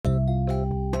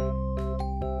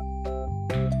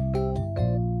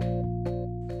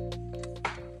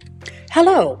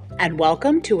Hello, and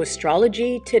welcome to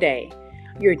Astrology Today,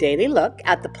 your daily look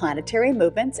at the planetary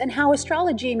movements and how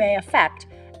astrology may affect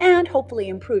and hopefully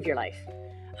improve your life.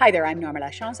 Hi there, I'm Norma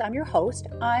Lachance. I'm your host.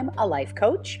 I'm a life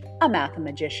coach, a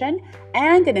mathemagician,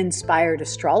 and an inspired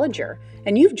astrologer.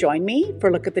 And you've joined me for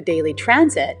a look at the daily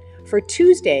transit for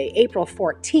Tuesday, April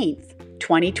 14th,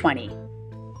 2020.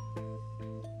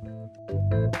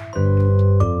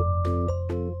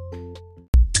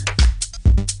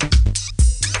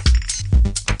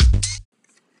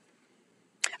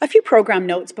 A few program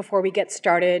notes before we get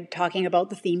started talking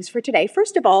about the themes for today.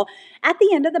 First of all, at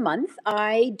the end of the month,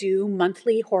 I do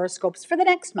monthly horoscopes for the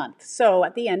next month. So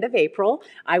at the end of April,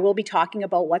 I will be talking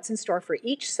about what's in store for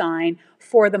each sign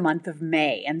for the month of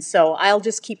May. And so I'll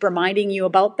just keep reminding you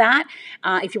about that.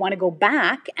 If you want to go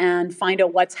back and find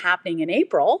out what's happening in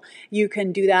April, you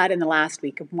can do that in the last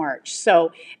week of March.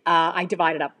 So I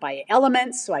divide it up by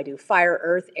elements. So I do fire,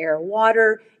 earth, air,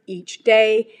 water each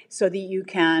day so that you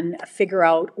can figure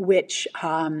out which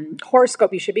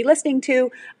horoscope you should be listening to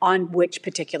on which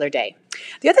particular day.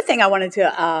 The other thing I wanted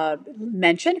to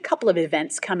mention, a couple of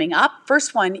events coming up.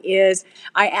 First one is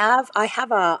I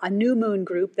have a new moon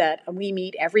group that we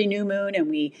meet every new moon and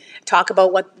we talk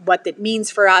about what that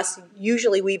means for us.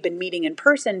 Usually we've been meeting in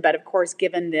person, but of course,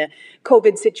 given the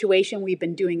COVID situation, we've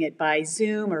been doing it by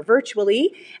Zoom or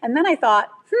virtually. And then I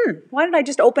thought, why don't I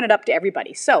just open it up to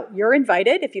everybody? So you're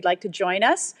invited if you'd like to join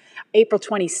us. April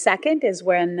 22nd is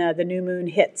when the new moon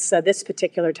hits this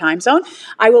particular time zone.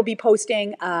 I will be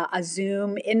posting a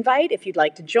Zoom invite if you'd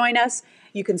like to join us.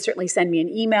 You can certainly send me an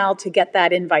email to get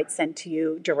that invite sent to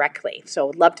you directly. So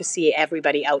I'd love to see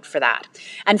everybody out for that.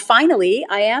 And finally,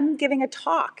 I am giving a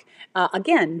talk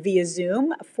again, via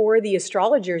Zoom for the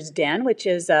Astrologers Den, which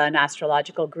is an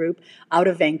astrological group out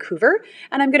of Vancouver.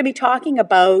 And I'm going to be talking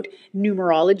about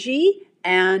numerology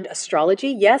and astrology.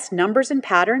 Yes, numbers and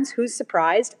patterns. Who's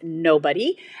surprised?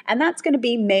 Nobody. And that's going to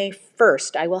be May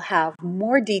 1st. I will have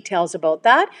more details about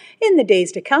that in the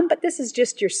days to come, but this is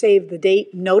just your save the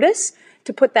date notice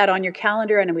to put that on your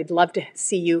calendar, and we'd love to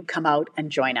see you come out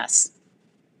and join us.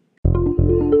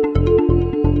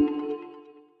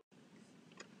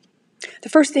 The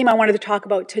first theme I wanted to talk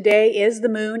about today is the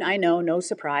moon. I know, no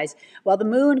surprise. Well, the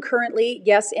moon currently,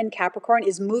 yes, in Capricorn,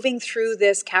 is moving through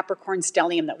this Capricorn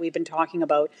stellium that we've been talking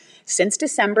about since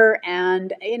December,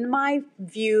 and in my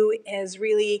view, has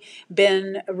really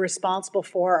been responsible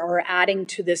for or adding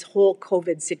to this whole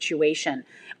COVID situation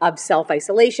of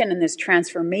self-isolation and this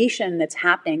transformation that's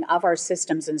happening of our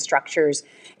systems and structures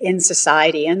in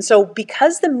society. And so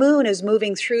because the moon is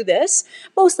moving through this,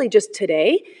 mostly just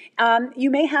today,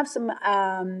 you may have some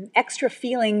extra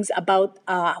feelings about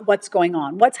what's going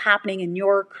on, what's happening in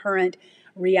your current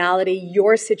reality,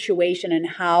 your situation, and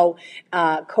how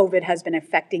COVID has been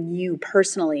affecting you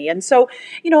personally. And so,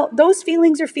 those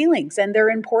feelings are feelings, and they're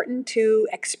important to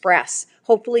express,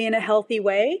 hopefully in a healthy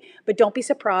way. But don't be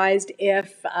surprised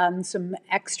if some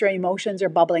extra emotions are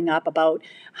bubbling up about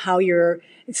how your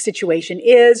situation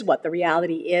is, what the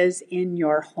reality is in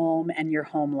your home and your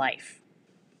home life.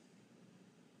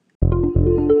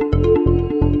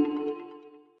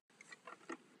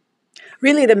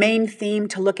 Really, the main theme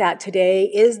to look at today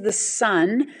is the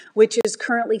sun, which is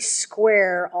currently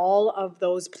square all of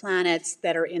those planets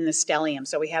that are in the stellium.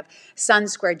 So we have sun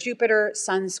square Jupiter,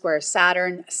 sun square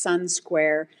Saturn, sun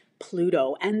square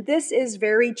Pluto. And this is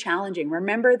very challenging.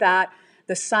 Remember that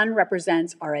the sun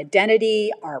represents our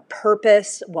identity, our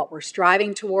purpose, what we're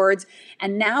striving towards,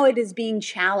 and now it is being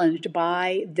challenged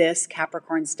by this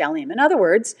Capricorn stellium. In other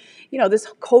words, this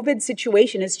COVID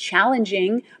situation is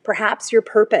challenging perhaps your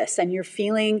purpose, and you're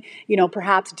feeling,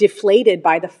 perhaps deflated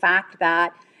by the fact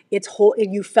that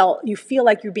you feel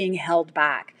like you're being held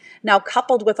back. Now,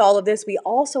 coupled with all of this, we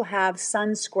also have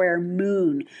sun square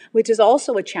moon, which is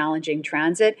also a challenging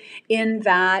transit in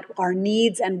that our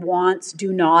needs and wants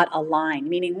do not align,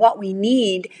 meaning what we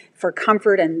need for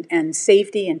comfort and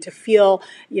safety and to feel,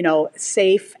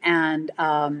 safe and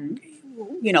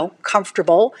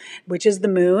comfortable, which is the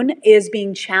moon, is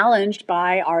being challenged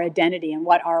by our identity and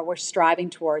what we're striving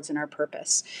towards in our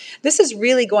purpose. This is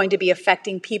really going to be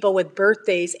affecting people with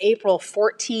birthdays April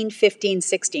 14, 15,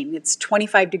 16. It's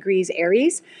 25 degrees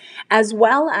Aries, as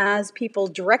well as people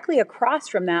directly across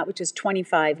from that, which is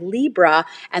 25 Libra,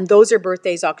 and those are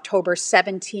birthdays October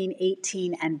 17,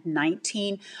 18, and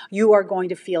 19. You are going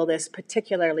to feel this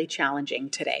particularly challenging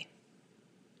today.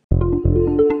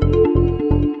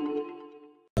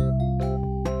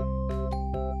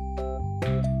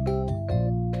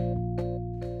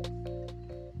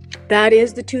 That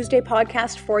is the Tuesday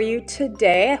podcast for you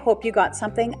today. I hope you got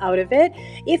something out of it.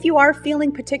 If you are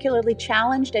feeling particularly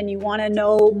challenged and you want to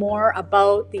know more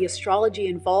about the astrology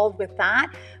involved with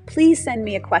that, please send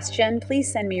me a question.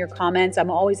 Please send me your comments. I'm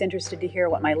always interested to hear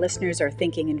what my listeners are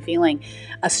thinking and feeling.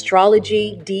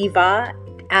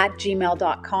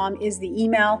 astrologydiva@gmail.com is the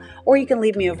email, or you can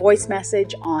leave me a voice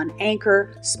message on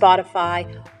Anchor, Spotify,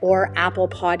 or Apple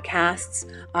Podcasts.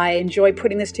 I enjoy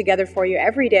putting this together for you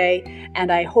every day,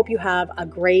 and I hope you have a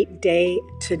great day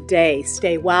today.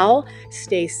 Stay well,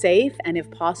 stay safe, and if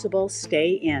possible,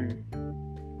 stay in.